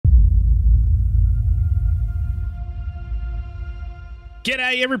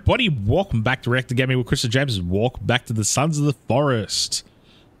G'day everybody, welcome back to Reactive Gaming with Chris and James. Welcome back to the Sons of the Forest.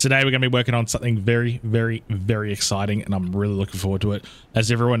 Today we're going to be working on something very exciting, and I'm really looking forward to it.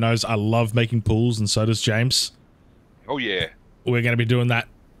 As everyone knows, I love making pools, and so does James. Oh yeah. We're going to be doing that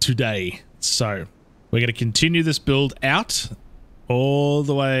today. So we're going to continue this build out all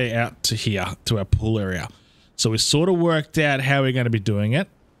the way out to here, to our pool area. So we sort of worked out how we're going to be doing it.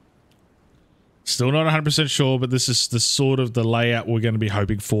 Still not 100% sure, but this is the sort of the layout we're going to be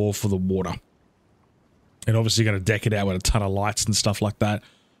hoping for the water. And obviously going to deck it out with a ton of lights and stuff like that.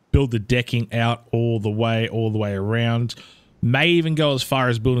 Build the decking out all the way around. May even go as far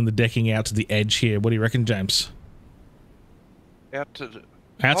as building the decking out to the edge here. What do you reckon, James? Out to the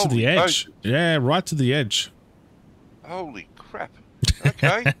edge. Yeah, right to the edge. Holy crap.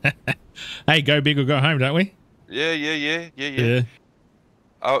 Okay. Hey, go big or go home, don't we? Yeah.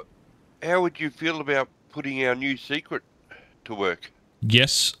 Oh, how would you feel about putting our new secret to work?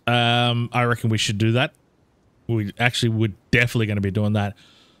 Yes, I reckon we should do that. We're definitely going to be doing that.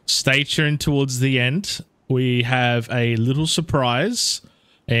 Stay tuned towards the end. We have a little surprise,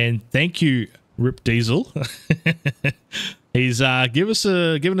 and thank you, RIPDIESEL. He's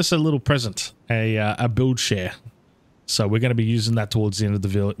giving us a little present, a Buildshare. So we're going to be using that towards the end of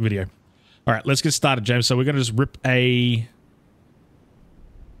the video. All right, let's get started, James. So we're going to just rip a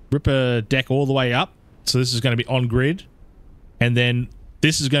deck all the way up. So this is going to be on grid, and then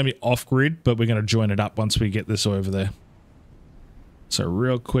this is going to be off grid, but we're going to join it up once we get this over there. So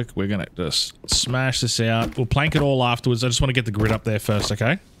real quick, we're going to just smash this out. We'll plank it all afterwards. I just want to get the grid up there first,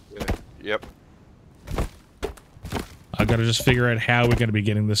 okay? Yep. I've got to just figure out how we're going to be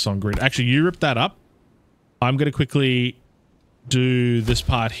getting this on grid. Actually, you rip that up. I'm going to quickly do this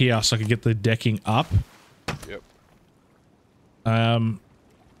part here so I can get the decking up. Yep.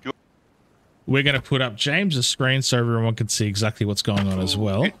 We're going to put up James's screen so everyone can see exactly what's going on as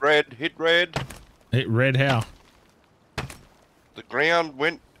well. Hit red. Hit red how? The ground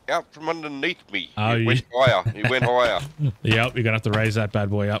went out from underneath me. Oh, It went higher. It went higher. Yep, you're going to have to raise that bad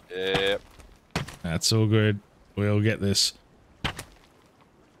boy up. Yep. That's all good. We'll get this.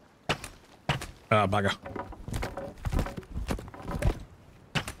 Ah, bugger.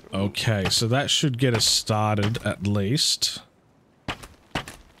 Okay, so that should get us started at least.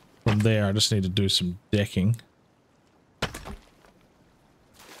 From there, I just need to do some decking.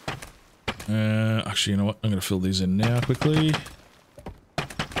 Actually, you know what? I'm going to fill these in now quickly.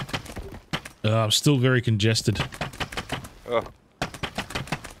 I'm still very congested. Oh.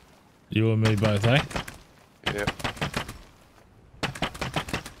 You and me both, eh? Yeah.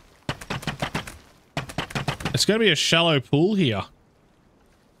 It's going to be a shallow pool here.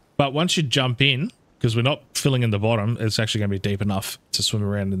 But once you jump in, because we're not filling in the bottom, it's actually going to be deep enough to swim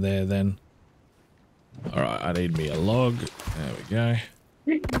around in there then. Alright, I need me a log. There we go.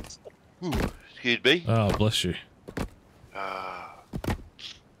 Ooh, excuse me. Oh, bless you. I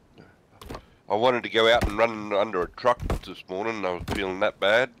wanted to go out and run under a truck this morning. I was feeling that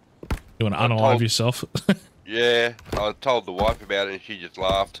bad. You want to unalive yourself? Yeah, I told the wife about it and she just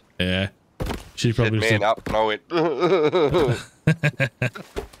laughed. Yeah. She probably said, man up, and I went...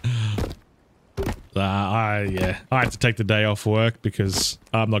 yeah. I had to take the day off work because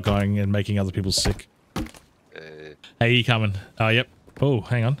I'm not going and making other people sick. Hey, you coming? Oh, yep. Oh,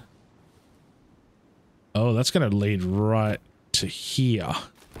 hang on. Oh, that's going to lead right to here.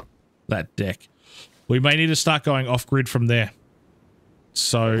 That deck. We may need to start going off grid from there.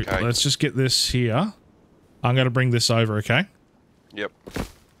 So okay. Let's just get this here. I'm going to bring this over, okay? Yep.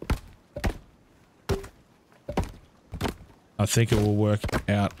 I think it will work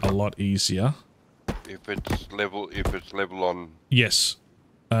out a lot easier. If it's level on... Yes.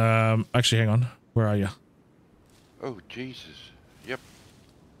 Actually, hang on. Where are you? Oh, Jesus. Yep.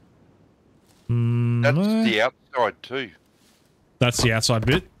 That's the outside too. That's the outside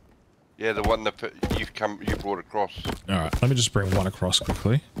bit? Yeah, the one that you brought across. Alright, let me just bring one across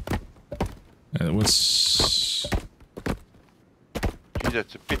quickly. And it was... Gee,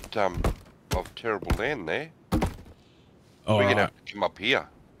 that's a bit of terrible land there. Oh, we're going to have to come up here.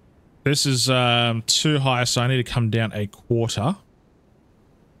 This is too high, so I need to come down a quarter.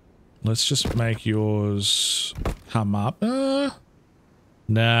 Let's just make yours come up. Nah,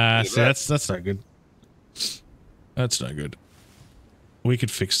 see, that's no good. That's no good. We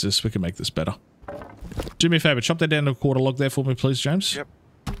could fix this. We can make this better. Do me a favor, chop that down to a quarter log there for me, please, James. Yep.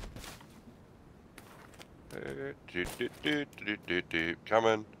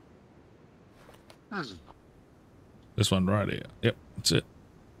 Coming. This one right here. Yep, that's it.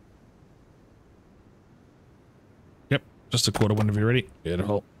 Yep, just a quarter whenever you're ready.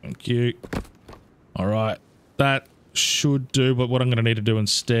 Beautiful. Thank you. All right. That should do, but what I'm going to need to do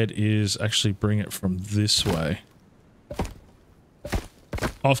instead is actually bring it from this way.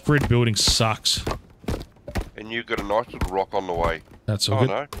 Off-grid building sucks. And you've got a nice little rock on the way. That's all good.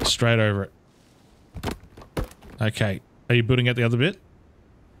 No. Straight over it. Okay. Are you building out the other bit?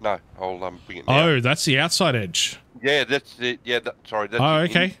 No, I'll bring it now. Oh, that's the outside edge. Yeah, that's it. Yeah, sorry. That's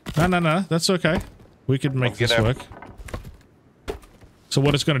okay. No. That's okay. We could make this work. So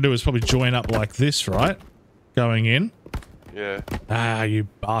what it's going to do is probably join up like this, right? Going in. Yeah. Ah, you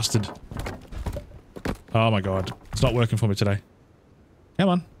bastard. Oh my god. It's not working for me today. Come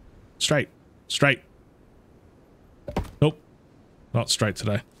on. Straight. Straight. Nope. Not straight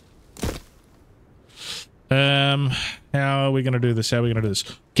today. How are we going to do this? How are we going to do this?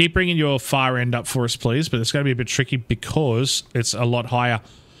 Keep bringing your far end up for us, please, but it's going to be a bit tricky because it's a lot higher.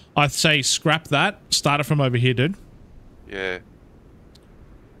 I'd say scrap that. Start it from over here, dude. Yeah.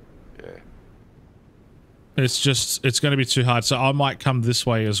 It's going to be too hard, so I might come this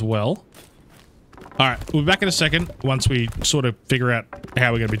way as well. All right, we'll be back in a second once we sort of figure out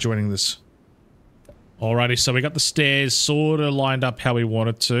how we're going to be joining this. Alrighty, so we got the stairs sort of lined up how we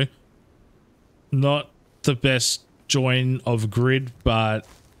wanted to. Not the best join of grid, but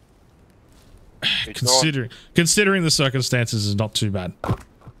considering the circumstances is not too bad.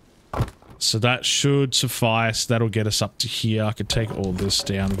 So that should suffice. That'll get us up to here. I could take all this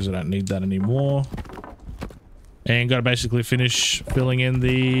down because I don't need that anymore. And got to basically finish filling in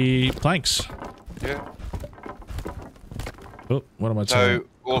the planks. Yeah. Oh, what am I telling? So,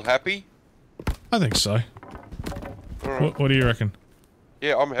 all happy? I think so. All right. What do you reckon?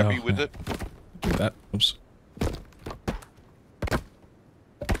 Yeah, I'm happy with it. Do that. Oops.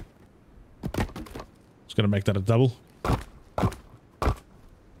 Just gonna make that a double.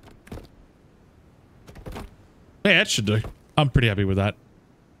 Yeah, it should do. I'm pretty happy with that.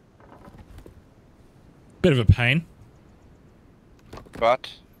 Bit of a pain. But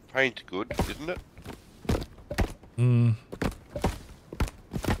paint's good, isn't it?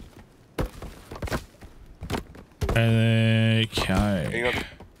 Okay. Hang on.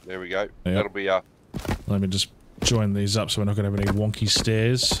 There we go. Yep. That'll be Let me just join these up so we're not going to have any wonky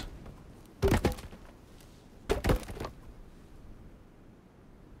stairs.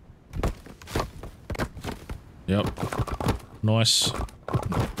 Yep. Nice.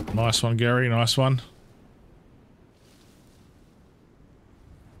 Nice one, Gary. Nice one.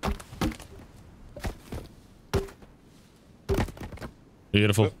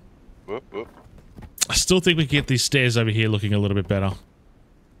 Beautiful. Whoop, whoop. I still think we can get these stairs over here looking a little bit better.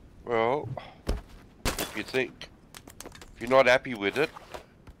 Well, if you think. If you're not happy with it.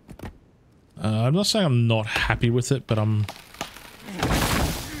 I'm not saying I'm not happy with it, but I'm... There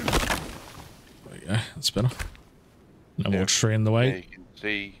we go. That's better. No more tree in the way. Yeah, you can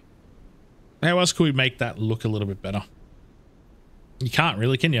see. How else could we make that look a little bit better? You can't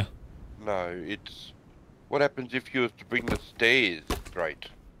really, can you? No, it's... What happens if you was to bring the stairs straight?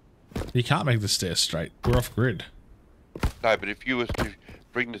 You can't make the stairs straight. We're off grid. No, but if you was to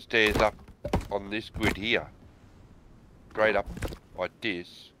bring the stairs up on this grid here, straight up like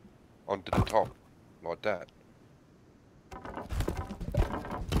this, onto the top, like that.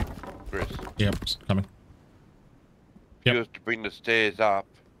 Chris. Yep, it's coming. If you was to bring the stairs up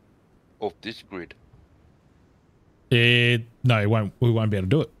off this grid. No, it won't. We won't be able to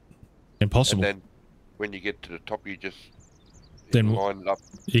do it. Impossible. And then when you get to the top, you just then line it up.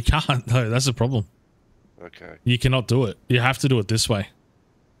 You can't. No, that's the problem. Okay. You cannot do it. You have to do it this way.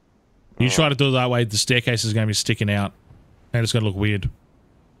 You try to do it that way, the staircase is going to be sticking out, and it's going to look weird.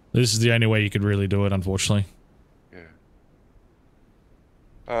 This is the only way you could really do it, unfortunately.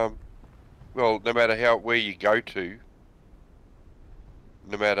 Yeah. Well, no matter where you go to,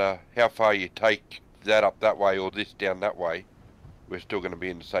 no matter how far you take that up that way or this down that way, we're still going to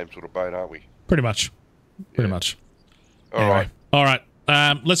be in the same sort of boat, aren't we? Pretty much. Pretty much. All right. All right.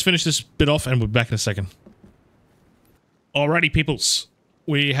 Let's finish this bit off, and we'll be back in a second. Alrighty, peoples.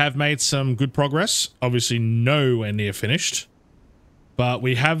 We have made some good progress. Obviously, nowhere near finished. But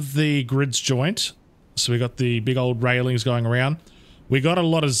we have the grids joint. So we got the big old railings going around. We got a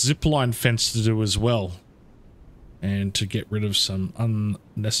lot of zipline fence to do as well. And to get rid of some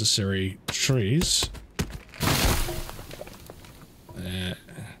unnecessary trees.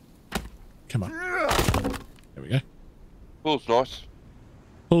 Come on. There we go. Pool's nice.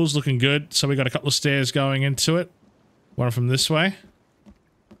 Pool's looking good. So we got a couple of stairs going into it. One from this way.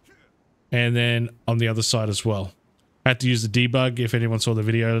 And then on the other side as well. I had to use the debug if anyone saw the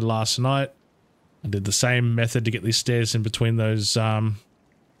video last night. I did the same method to get these stairs in between those. Oh,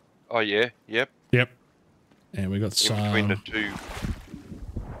 yeah. Yep. Yep. And we got some. In between the two.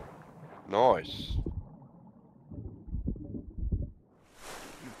 Nice.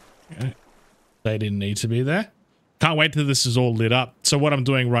 They didn't need to be there. Can't wait till this is all lit up. So what I'm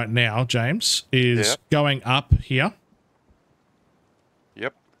doing right now, James, is going up here.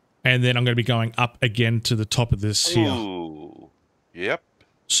 Yep. And then I'm going to be going up again to the top of this here. Ooh. Yep.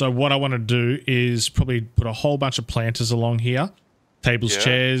 So what I want to do is probably put a whole bunch of planters along here. Tables,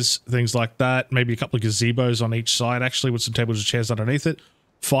 chairs, things like that. Maybe a couple of gazebos on each side, actually, with some tables and chairs underneath it.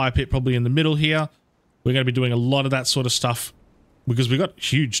 Fire pit probably in the middle here. We're going to be doing a lot of that sort of stuff because we've got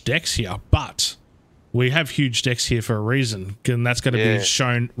huge decks here. But we have huge decks here for a reason, and that's going to be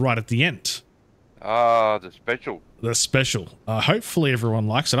shown right at the end. Ah, the special. The special. Hopefully everyone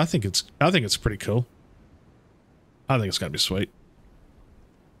likes it. I think it's pretty cool. I think it's going to be sweet.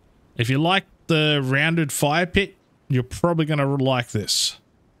 If you like the rounded fire pit, you're probably going to like this.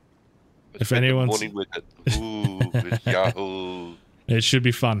 If anyone's with it. Ooh, it's Yahoo. It should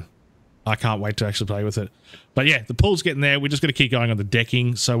be fun. I can't wait to actually play with it. But yeah, the pool's getting there. We're just going to keep going on the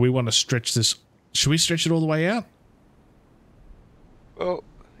decking. So we want to stretch this. Should we stretch it all the way out? Well,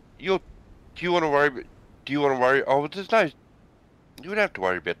 do you want to worry? Oh, there's no. You don't have to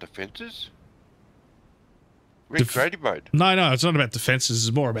worry about the fences. We're in creative mode. No, it's not about defenses.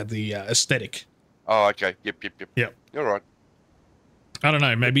 It's more about the aesthetic. Oh, okay. Yep. All right. I don't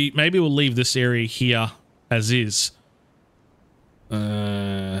know. Maybe we'll leave this area here as is.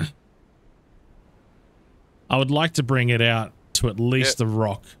 I would like to bring it out to at least the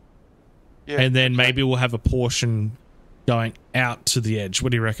rock. Yeah. And then maybe we'll have a portion going out to the edge.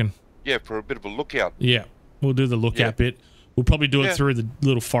 What do you reckon? Yeah, for a bit of a lookout. Yeah, we'll do the lookout bit. We'll probably do it through the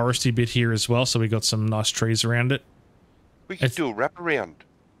little foresty bit here as well, so we got some nice trees around it. We could do a wraparound.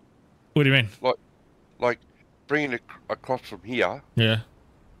 What do you mean? Like bringing it across from here. Yeah.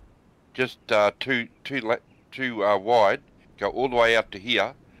 Just two wide, go all the way out to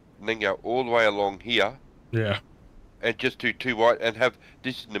here, and then go all the way along here. Yeah. And just do two wide, and have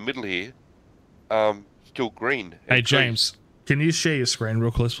this in the middle here, still green. Hey, James, can you share your screen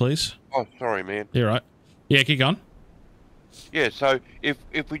real close, please? Oh, sorry, man. You're right. Yeah, keep going. Yeah, so if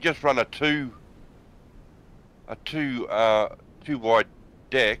we just run a two wide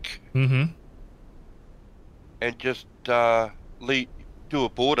deck, and just do a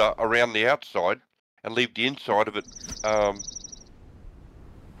border around the outside and leave the inside of it.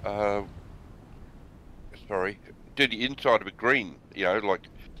 Do the inside of it green. You know, like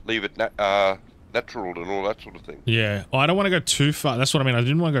leave it natural and all that sort of thing. Yeah, I don't want to go too far. That's what I mean. I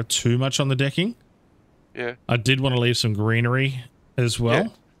didn't want to go too much on the decking. Yeah. I did want to leave some greenery as well. Yeah.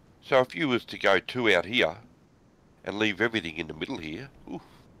 So if you was to go two out here and leave everything in the middle here,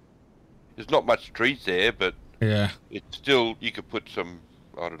 there's not much trees there, but it's still, you could put some,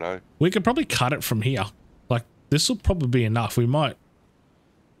 I don't know. We could probably cut it from here. Like, this will probably be enough. We might.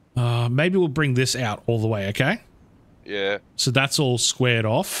 Maybe we'll bring this out all the way, okay? Yeah. So that's all squared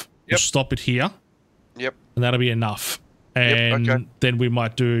off. We'll stop it here. Yep. And that'll be enough. And then we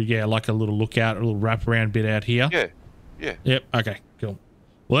might do, like a little lookout, a little wraparound bit out here. Yeah. Yep. Okay, cool.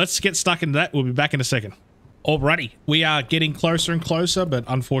 Well, let's get stuck into that. We'll be back in a second. Alrighty. We are getting closer and closer, but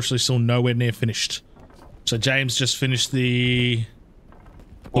unfortunately still nowhere near finished. So James just finished the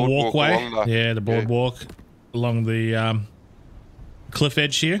walkway. The boardwalk along the cliff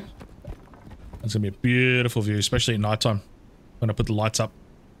edge here. It's going to be a beautiful view, especially at nighttime when I put the lights up.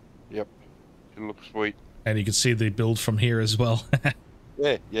 Yep. It looks sweet. And you can see the build from here as well.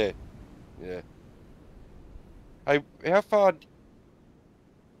 Yeah. Hey, how far do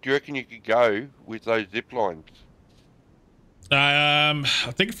you reckon you could go with those zip lines? I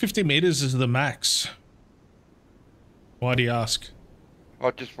think 50 meters is the max. Why do you ask? I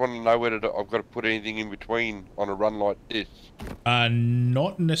just want to know whether I've got to put anything in between on a run like this.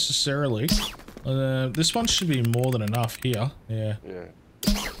 Not necessarily. This one should be more than enough here. Yeah.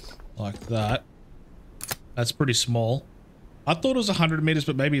 Like that. That's pretty small. I thought it was 100 meters,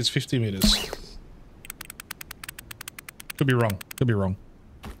 but maybe it's 50 meters. Could be wrong.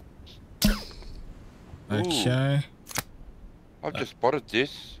 Okay. I've just spotted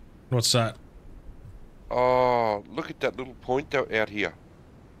this. What's that? Oh, look at that little point out here.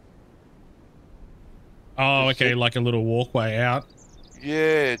 Oh, okay, like a little walkway out.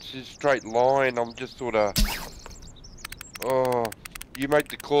 Yeah, it's a straight line. I'm just sort of... Oh, you make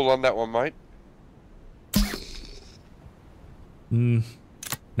the call on that one, mate.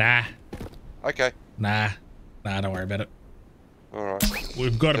 Nah. Okay. Nah, don't worry about it. Alright.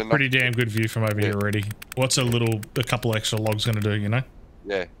 We've got a pretty damn good view from over here already. What's a couple extra logs going to do, you know?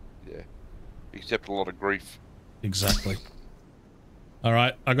 Yeah. Except a lot of grief. Exactly.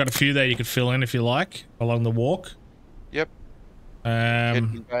 Alright, I got a few there you could fill in if you like, along the walk. Yep.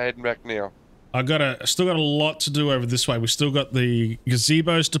 Heading back now. still got a lot to do over this way. We still got the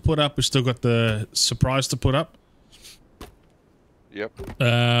gazebos to put up. We still got the surprise to put up. Yep.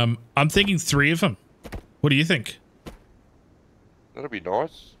 I'm thinking 3 of them. What do you think? That'll be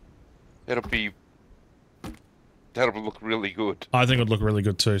nice. That'll look really good. I think it would look really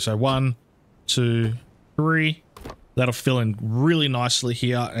good too. So 1, 2, 3. That'll fill in really nicely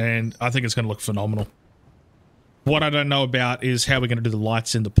here, and I think it's going to look phenomenal. What I don't know about is how we're going to do the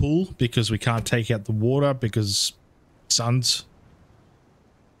lights in the pool, because we can't take out the water because suns.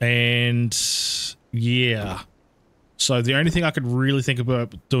 And yeah. So the only thing I could really think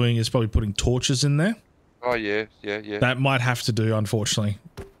about doing is probably putting torches in there. Oh yeah. That might have to do, unfortunately.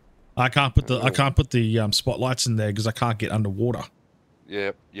 I can't put the spotlights in there because I can't get underwater.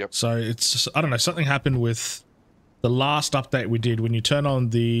 Yep. So it's, I don't know, something happened with the last update we did. When you turn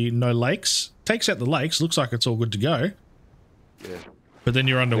on the no lakes, takes out the lakes, looks like it's all good to go. Yeah. But then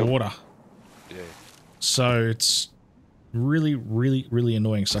you're underwater. Yeah. So it's really, really, really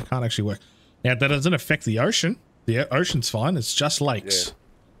annoying. So I can't actually work. Now that doesn't affect the ocean. The ocean's fine. It's just lakes. Yeah.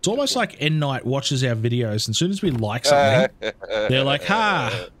 It's almost like N Night watches our videos, and as soon as we like something, they're like,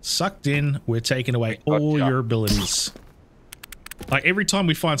 "Ha, sucked in. We're taking away all your abilities." Like every time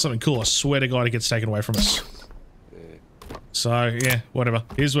we find something cool, I swear to God, it gets taken away from us. So yeah, whatever.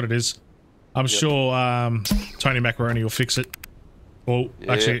 Here's what it is. I'm sure Tony Macaroni will fix it. Well,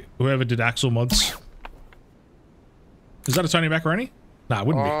 actually, whoever did Axel mods. Is that a Tony Macaroni? No, it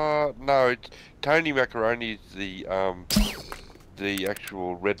wouldn't be. No, it's Tony Macaroni's the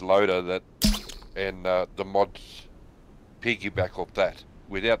actual red loader that, and the mods piggyback off that.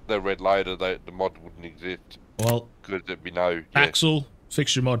 Without the red loader, the mod wouldn't exist. Well, because there'd be no. Yeah. Axel,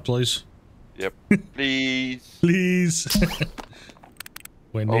 fix your mod, please. Yep, please. Please.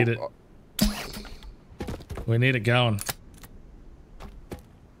 We need it. We need it going.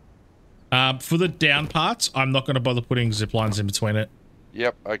 For the down parts, I'm not going to bother putting zip lines in between it.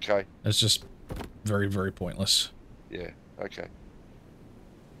 Yep. Okay. It's just very, very pointless. Yeah. Okay.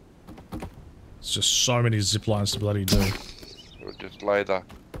 It's just so many zip lines to bloody do. We'll just lay the.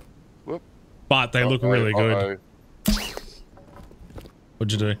 Whoop. But they look really good.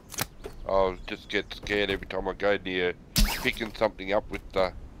 What'd you do? I'll just get scared every time I go near picking something up with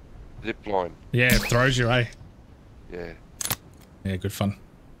the zip line. Yeah, it throws you, eh? Yeah. Yeah, good fun.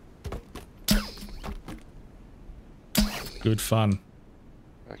 Good fun.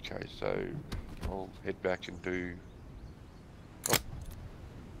 Okay, so I'll head back and do. Oh.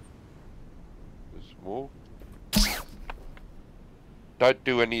 There's more. Don't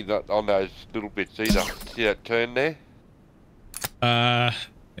do any of that on those little bits either. See that turn there? Yeah.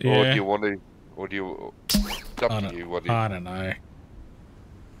 Or do you want to? Or do you? It's up to you. I don't know.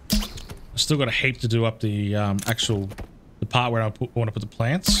 I still got a heap to do up the the part where I want to put the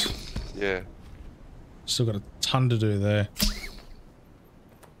plants. Yeah. Still got a ton to do there.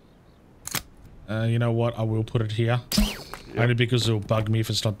 You know what? I will put it here. Yep. Only because it'll bug me if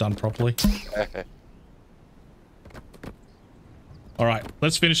it's not done properly. Alright,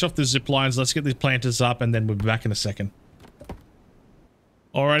 let's finish off the zip lines. Let's get these planters up and then we'll be back in a second.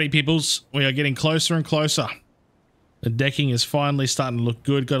 Alrighty, peoples. We are getting closer and closer. The decking is finally starting to look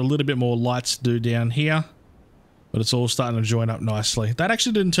good. Got a little bit more lights to do down here. But it's all starting to join up nicely. That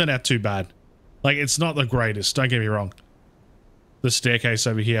actually didn't turn out too bad. Like, it's not the greatest, don't get me wrong. The staircase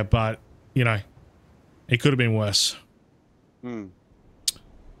over here, but, you know, it could have been worse.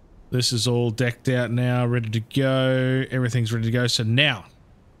 This is all decked out now, ready to go. Everything's ready to go. So now,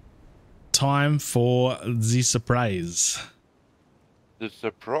 time for the surprise. The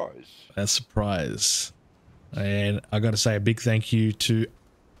surprise? A surprise. And I got to say a big thank you to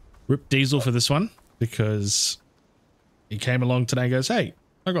RIPDIESEL for this one, because he came along today and goes, "Hey,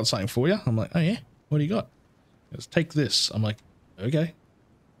 I got something for you." I'm like, "Oh yeah? What do you got?" He goes, "Take this." I'm like, "Okay."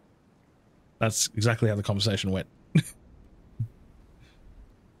 That's exactly how the conversation went.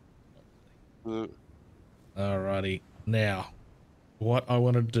 Alrighty. Now, what I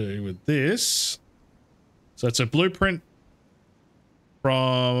want to do with this... So it's a blueprint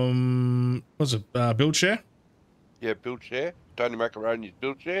from... What's it? Buildshare? Yeah, Buildshare. Tony Macaroni's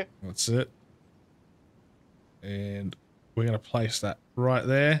Buildshare. That's it. And we're going to place that right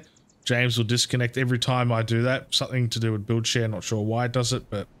there. James will disconnect every time I do that. Something to do with Buildshare. Not sure why it does it,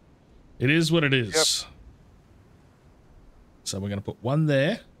 but it is what it is. Yep. So we're going to put one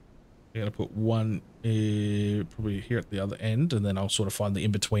there. We're going to put one probably here at the other end, and then I'll sort of find the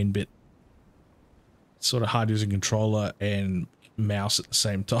in-between bit. It's sort of hard using controller and mouse at the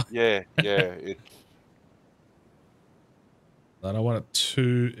same time. Yeah, yeah. I don't want it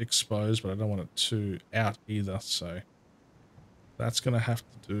too exposed, but I don't want it too out either, so that's going to have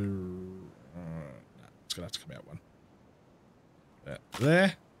to do it's gonna have to come out one.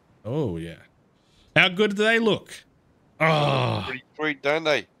 There. Oh yeah. How good do they look? Oh, Pretty sweet, don't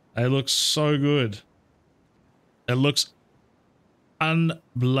they? they look so good. It looks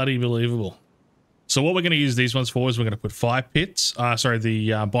unbloody believable. So what we're going to use these ones for is we're going to put fire pits.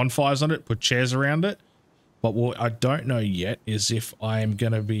 The bonfires on it. Put chairs around it. But what I don't know yet is if I am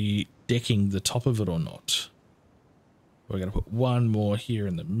going to be decking the top of it or not. We're going to put one more here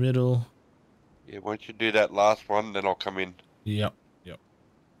in the middle. Yeah, once you do that last one, then I'll come in. Yep.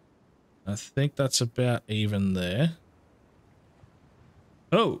 I think that's about even there.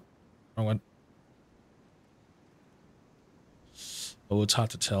 Oh, wrong one. Oh, it's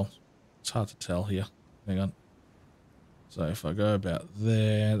hard to tell. It's hard to tell here. Hang on. So if I go about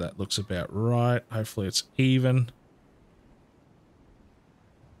there, that looks about right. Hopefully it's even.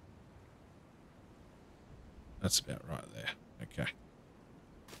 That's about right there. Okay.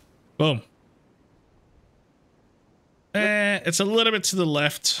 Boom. It's a little bit to the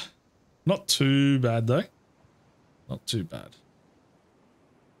left. Not too bad though. Not too bad.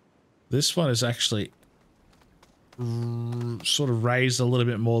 This one is actually sort of raised a little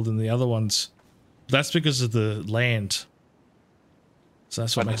bit more than the other ones. That's because of the land. So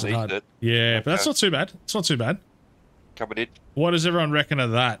that's what makes it hard. Yeah, but that's not too bad. It's not too bad. Coming in. What does everyone reckon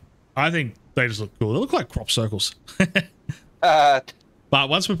of that? I think they just look cool. They look like crop circles. But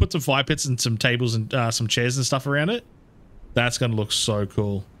once we put some fire pits and some tables and some chairs and stuff around it, that's going to look so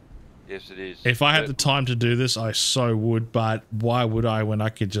cool. Yes, it is. If I had the time to do this, I so would, but why would I when I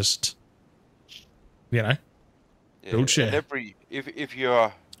could just, you know, Buildshare. If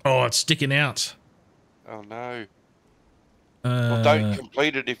you're... Oh, it's sticking out. Oh, no. Well, don't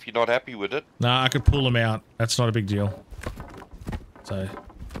complete it if you're not happy with it. Nah, I could pull them out. That's not a big deal. So,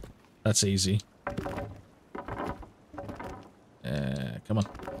 that's easy. Come on.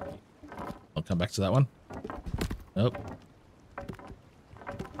 I'll come back to that one. Nope.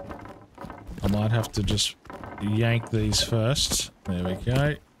 I might have to just yank these first. There we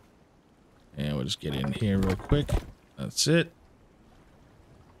go. And we'll just get in here real quick. That's it.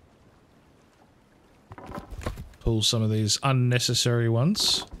 Pull some of these unnecessary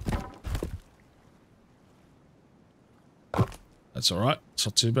ones. That's alright. It's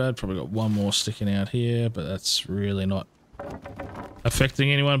not too bad. Probably got one more sticking out here, but that's really not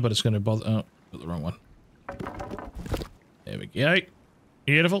affecting anyone, but it's going to bother... Oh, got the wrong one. There we go.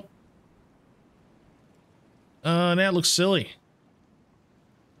 Beautiful. Now it looks silly.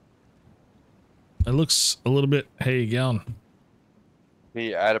 It looks a little bit... How you going? Can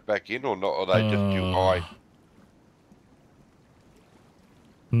you add it back in or not? Or are they just too high?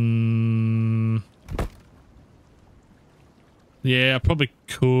 Yeah, I probably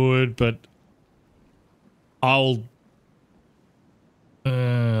could, but I'll...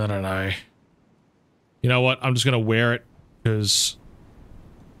 I don't know. You know what? I'm just gonna wear it because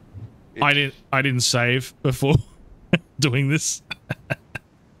I didn't save before doing this.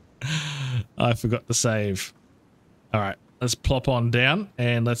 I forgot to save. All right, let's plop on down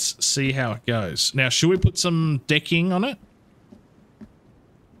and let's see how it goes. Now, should we put some decking on it?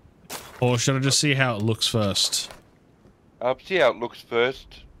 Or should I just see how it looks first? See how it looks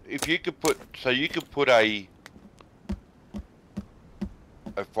first. If you could put, so you could put a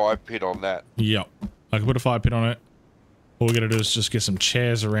fire pit on that. Yep, I can put a fire pit on it. All we're gonna do is just get some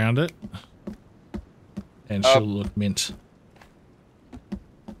chairs around it, and she'll look mint.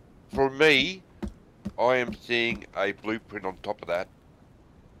 For me, I am seeing a blueprint on top of that.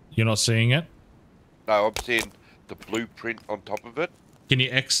 You're not seeing it? No, I'm seeing the blueprint on top of it. Can you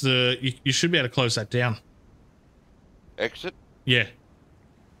X the... You should be able to close that down. Exit? Yeah.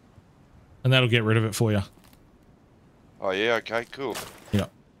 And that'll get rid of it for you. Oh, yeah, okay, cool. Yeah.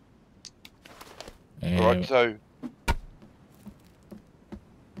 Alright, so...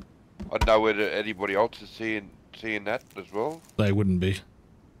 I don't know whether anybody else is seeing that as well. They wouldn't be.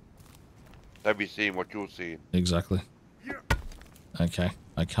 They'd be seeing what you're seeing. Exactly. Okay.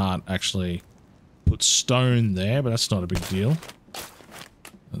 I can't actually put stone there, but that's not a big deal.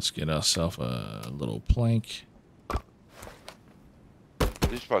 Let's get ourselves a little plank.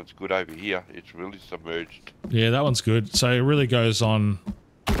 This one's good over here. It's really submerged. Yeah, that one's good. So it really goes on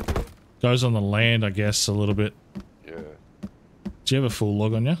the land, I guess, a little bit. Yeah. Do you have a full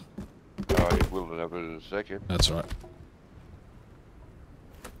log on you? Oh, it will have it in a second. That's right.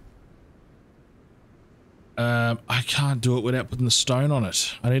 I can't do it without putting the stone on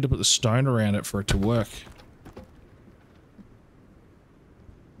it. I need to put the stone around it for it to work.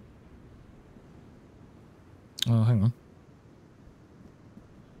 Oh, hang on.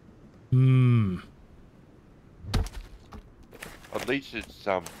 At least it's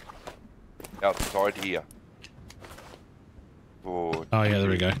outside here. For Oh yeah, there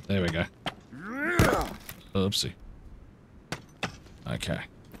we go. There we go. Oopsie. Okay.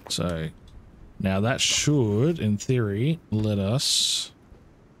 So now that should, in theory, let us.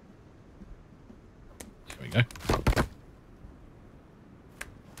 There we go.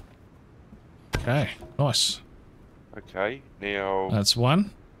 Okay. Nice. Okay. Now. That's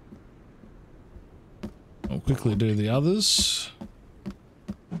one. I'll quickly do the others.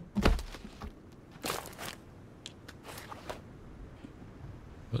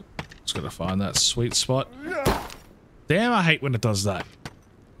 Just gotta find that sweet spot. Damn, I hate when it does that.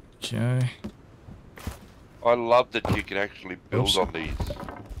 Okay. I love that you can actually build Oops. on these.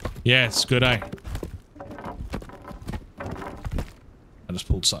 Yeah, it's good, eh? I just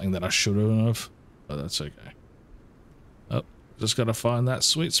pulled something that I shouldn't have, but that's okay. Oh, just gotta find that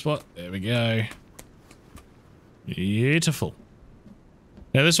sweet spot. There we go. Beautiful.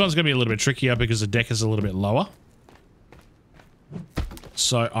 Now this one's gonna be a little bit trickier because the deck is a little bit lower.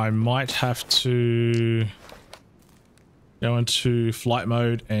 So I might have to go into flight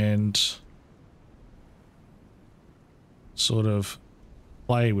mode and sort of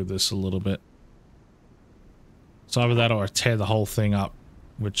play with this a little bit. So either that or I tear the whole thing up,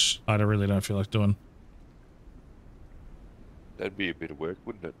 which I really don't feel like doing. That'd be a bit of work,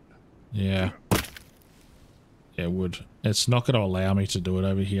 wouldn't it? Yeah. Yeah, it would. It's not going to allow me to do it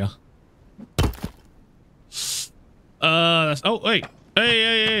over here. That's... Oh, wait.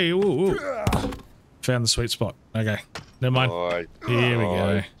 Hey. Ooh. Found the sweet spot. Okay. Never mind. Right. Here we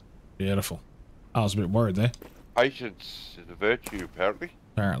go. Beautiful. I was a bit worried there. Patience is a virtue, apparently.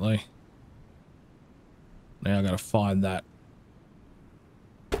 Apparently. Now I gotta find that.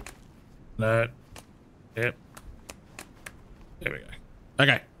 No. Yep. There we go.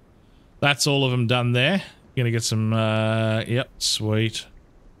 Okay. That's all of them done there. Gonna get some, yep, sweet.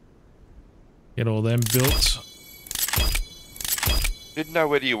 Get all them built. Didn't know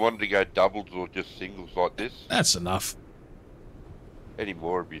whether you wanted to go doubles or just singles like this. That's enough. Any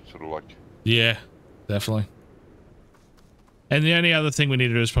more of you sort of like... Yeah, definitely. And the only other thing we need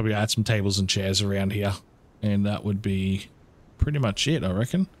to do is probably add some tables and chairs around here. And that would be pretty much it, I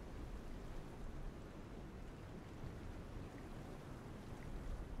reckon.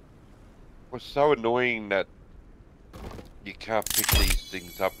 It's so annoying that you can't pick these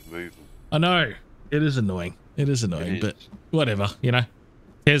things up and move them. I know. It is annoying. It is annoying, but whatever, you know.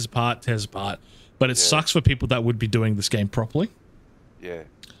 Tears apart. But it sucks for people that would be doing this game properly. Yeah.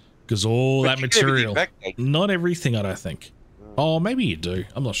 Because all that material... Back, not everything, I don't think. Oh, maybe you do.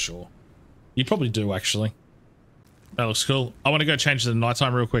 I'm not sure. You probably do, actually. That looks cool. I want to go change the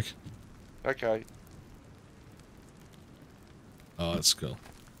nighttime real quick. Okay. Oh, that's cool.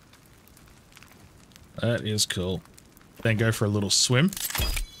 That is cool. Then go for a little swim.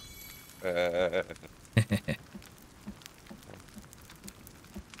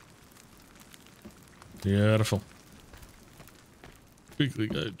 Beautiful. Quickly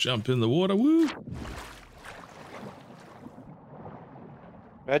go jump in the water. Woo!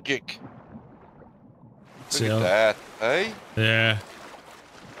 Magic. See Look at that, hey? Yeah.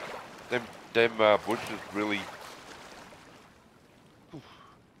 Them bushes really...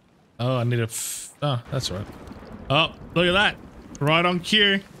 Oh, I need a... Oh, that's right. Oh, look at that. Right on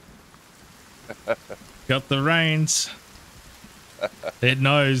cue. Got the reins. It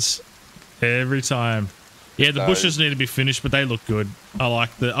knows. Every time. Yeah, the bushes need to be finished, but they look good. I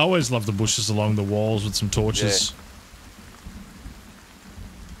like the... I always love the bushes along the walls with some torches.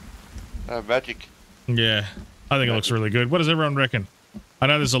 Yeah. Magic. Yeah. I think it looks really good. What does everyone reckon? I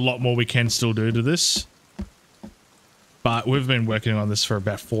know there's a lot more we can still do to this. But we've been working on this for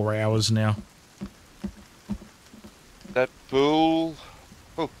about 4 hours now. That pool...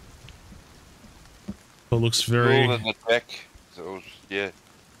 Oh. It looks very... Pool and the deck. So it was, yeah.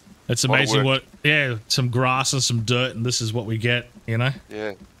 It's amazing what... Yeah, some grass and some dirt, and this is what we get, you know?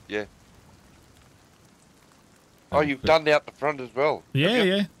 Yeah. Oh, you've done out the front as well.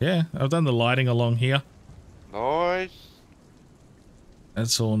 Yeah. I've done the lighting along here. Nice.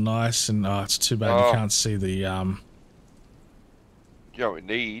 That's all nice, and oh, it's too bad you can't see the You know what we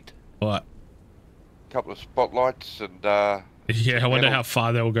need? What? A couple of spotlights and yeah, I wonder how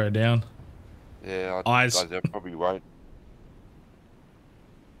far they'll go down. Yeah, they probably won't.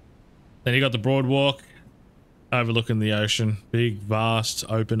 Then you got the Boardwalk overlooking the ocean. Big, vast,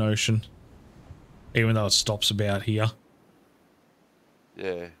 open ocean. Even though it stops about here.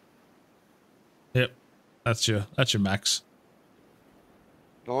 Yeah. Yep. That's your max.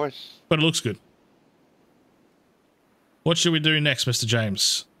 Nice. But it looks good. What should we do next, Mr.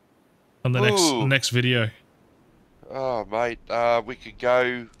 James? On the next video. Oh, mate. We could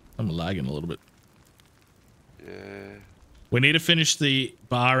go... I'm lagging a little bit. Yeah. We need to finish the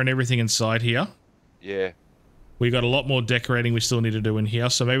bar and everything inside here. Yeah. We got a lot more decorating we still need to do in here.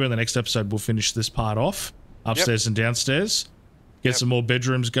 So maybe in the next episode, we'll finish this part off. Upstairs and downstairs. Get some more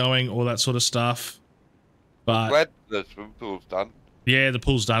bedrooms going, all that sort of stuff. But I'm glad the swimming pool's done. Yeah, the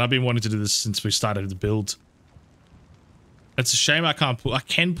pool's done. I've been wanting to do this since we started the build. It's a shame I can't put... I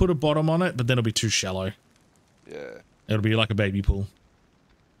can put a bottom on it, but then it'll be too shallow. Yeah. It'll be like a baby pool.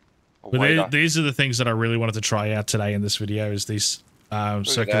 But these are the things that I really wanted to try out today in this video, is these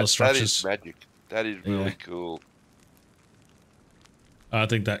circular structures. That is magic. That is really cool. I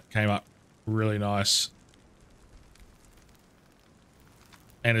think that came up really nice.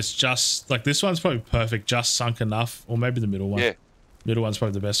 And it's just... like, this one's probably perfect, just sunk enough. Or maybe the middle one. Yeah. Middle one's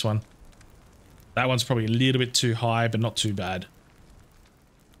probably the best one. That one's probably a little bit too high, but not too bad.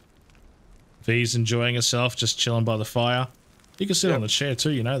 V's enjoying herself, just chilling by the fire. You can sit on the chair too,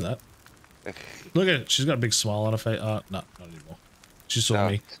 you know that. Look at it. She's got a big smile on her face. No, not anymore. She saw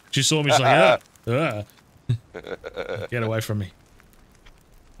me. She saw me. She's like, get away from me.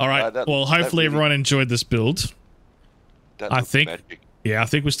 All right. Well, hopefully everyone enjoyed this build. I think... yeah, I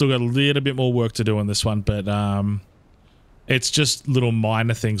think we still got a little bit more work to do on this one, but it's just little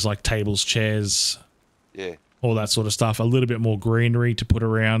minor things like tables, chairs, all that sort of stuff. A little bit more greenery to put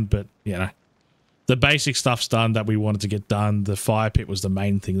around, but you know, the basic stuff's done that we wanted to get done. The fire pit was the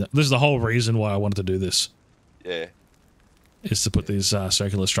main thing. This is the whole reason why I wanted to do this. Yeah, is to put these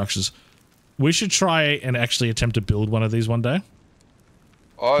circular structures. We should try and actually attempt to build one of these one day.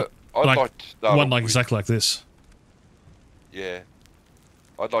 I'd like to start one like exactly like this. Yeah.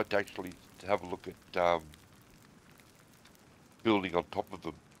 I'd like to actually have a look at building on top of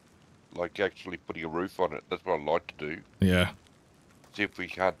them, like actually putting a roof on it. That's what I'd like to do. Yeah. See if we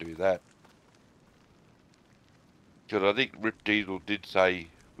can't do that. Because I think Rip Diesel did say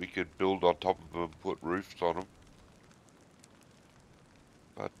we could build on top of them and put roofs on them.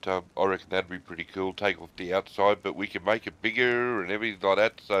 But I reckon that'd be pretty cool. Take off the outside, but we can make it bigger and everything like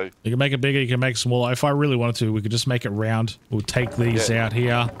that. So you can make it bigger, you can make it smaller. If I really wanted to, we could just make it round. We'll take these out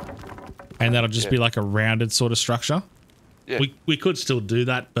here, and that'll just be like a rounded sort of structure. Yeah. We could still do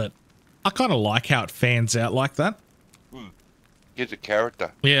that, but I kind of like how it fans out like that. Gives it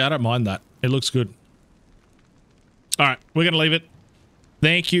character. Yeah, I don't mind that. It looks good. All right, we're going to leave it.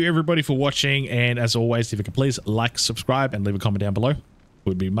 Thank you, everybody, for watching. And as always, if you could please like, subscribe, and leave a comment down below.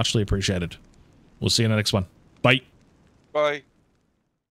 Would be muchly appreciated. We'll see you in the next one. Bye. Bye.